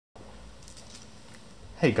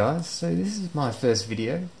Hey guys, so this is my first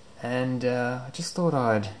video, and I just thought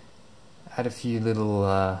I'd add a few little,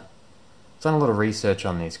 done a lot of research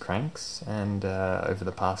on these cranks, and over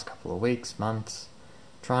the past couple of weeks, months,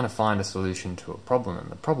 trying to find a solution to a problem.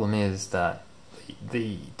 And the problem is that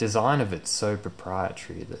the design of it's so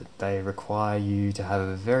proprietary that they require you to have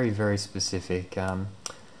a very, very specific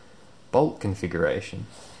bolt configuration.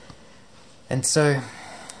 And so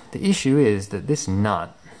the issue is that this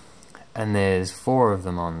nut, and there's 4 of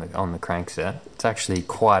them on the crankset. It's actually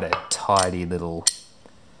quite a tidy little,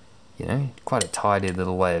 quite a tidy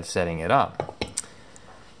little way of setting it up.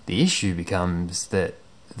 The issue becomes that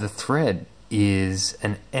the thread is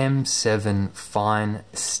an M7 fine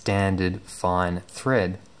standard fine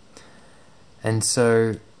thread, and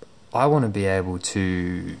so I want to be able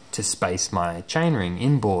to space my chainring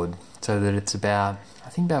inboard so that it's about, I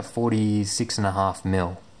think about 46.5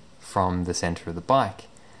 mil from the center of the bike.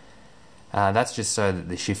 That's just so that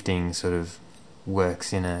the shifting sort of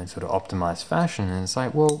works in a sort of optimized fashion. And it's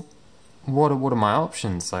like, well, what are my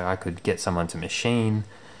options? Like, I could get someone to machine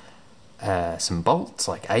some bolts,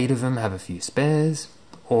 like 8 of them, have a few spares,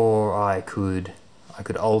 or I could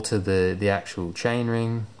alter the actual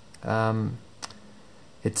chainring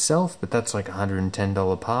itself, but that's like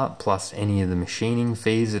 $110 part plus any of the machining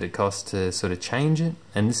fees that it costs to sort of change it.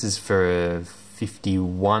 And this is for a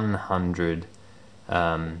 5100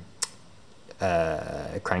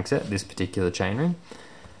 crankset, this particular chainring.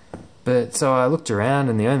 But so I looked around,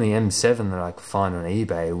 and the only M7 that I could find on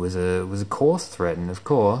eBay was a coarse thread, and of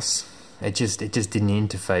course it just didn't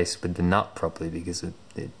interface with the nut properly because it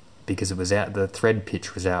was out, the thread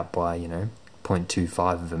pitch was out by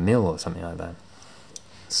 0.25 of a mil or something like that.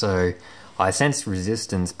 So I sensed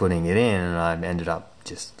resistance putting it in, and I ended up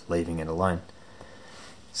just leaving it alone.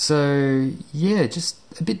 So yeah, just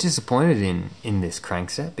a bit disappointed in this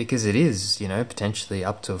crankset, because it is, potentially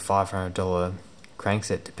up to a $500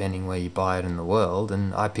 crankset depending where you buy it in the world,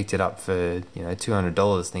 and I picked it up for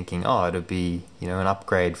 $200 thinking, oh, it'll be an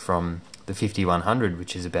upgrade from the 5100,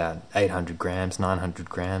 which is about 800 grams, 900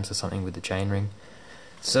 grams or something with the chainring.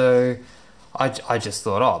 So I just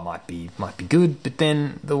thought, oh, it might be good. But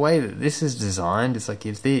then the way that this is designed, it's like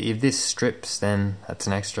if this strips, then that's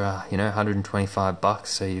an extra $125.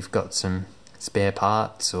 So you've got some spare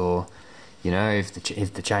parts, or if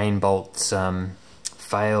the chain bolts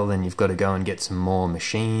fail, then you've got to go and get some more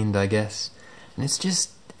machined, I guess. And it's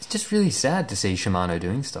just really sad to see Shimano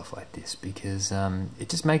doing stuff like this, because it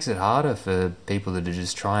just makes it harder for people that are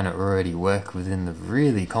just trying to already work within the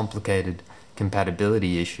really complicated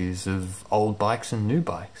compatibility issues of old bikes and new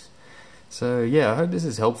bikes. So yeah, I hope this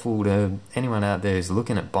is helpful to anyone out there who's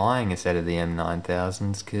looking at buying a set of the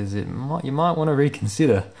M9000s, because you might want to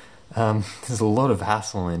reconsider. There's a lot of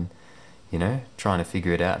hassle in trying to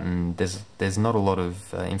figure it out, and there's not a lot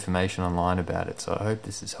of information online about it. So I hope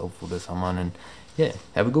this is helpful to someone, and yeah,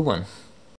 have a good one.